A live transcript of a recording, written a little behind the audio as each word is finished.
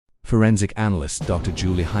Forensic analyst Dr.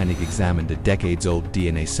 Julie Heinig examined a decades-old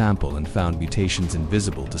DNA sample and found mutations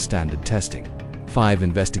invisible to standard testing. 5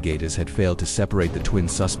 investigators had failed to separate the twin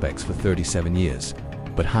suspects for 37 years,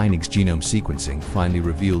 but Heinig's genome sequencing finally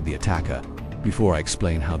revealed the attacker. Before I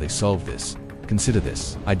explain how they solved this, consider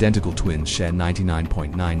this. Identical twins share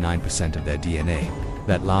 99.99% of their DNA.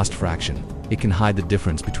 That last fraction, it can hide the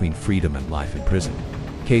difference between freedom and life in prison.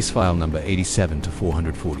 Case file number 87 to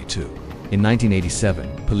 442. In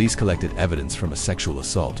 1987, police collected evidence from a sexual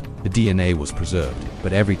assault. The DNA was preserved,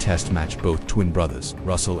 but every test matched both twin brothers,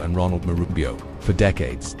 Russell and Ronald Marubbio. For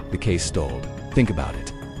decades, the case stalled. Think about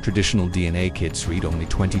it. Traditional DNA kits read only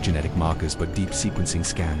 20 genetic markers, but deep sequencing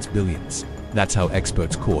scans billions. That's how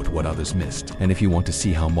experts caught what others missed. And if you want to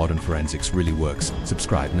see how modern forensics really works,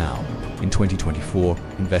 subscribe now. In 2024,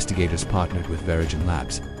 investigators partnered with Verigen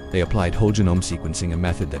Labs. They applied whole genome sequencing, a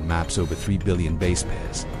method that maps over 3 billion base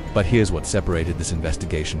pairs. But here's what separated this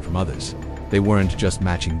investigation from others. They weren't just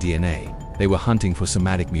matching DNA. They were hunting for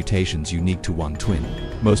somatic mutations unique to one twin.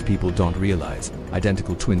 Most people don't realize,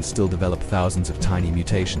 identical twins still develop thousands of tiny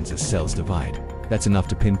mutations as cells divide. That's enough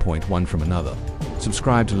to pinpoint one from another.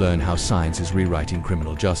 Subscribe to learn how science is rewriting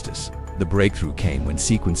criminal justice. The breakthrough came when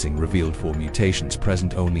sequencing revealed 4 mutations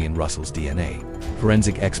present only in Russell's DNA.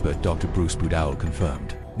 Forensic expert Dr. Bruce Budowell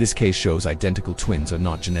confirmed. This case shows identical twins are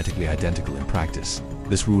not genetically identical in practice.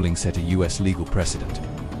 This ruling set a US legal precedent.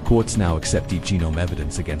 Courts now accept deep genome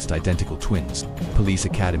evidence against identical twins. Police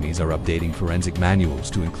academies are updating forensic manuals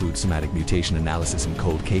to include somatic mutation analysis in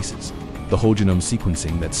cold cases. The whole genome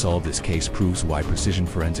sequencing that solved this case proves why precision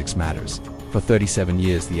forensics matters. For 37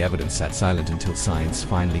 years, the evidence sat silent until science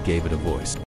finally gave it a voice.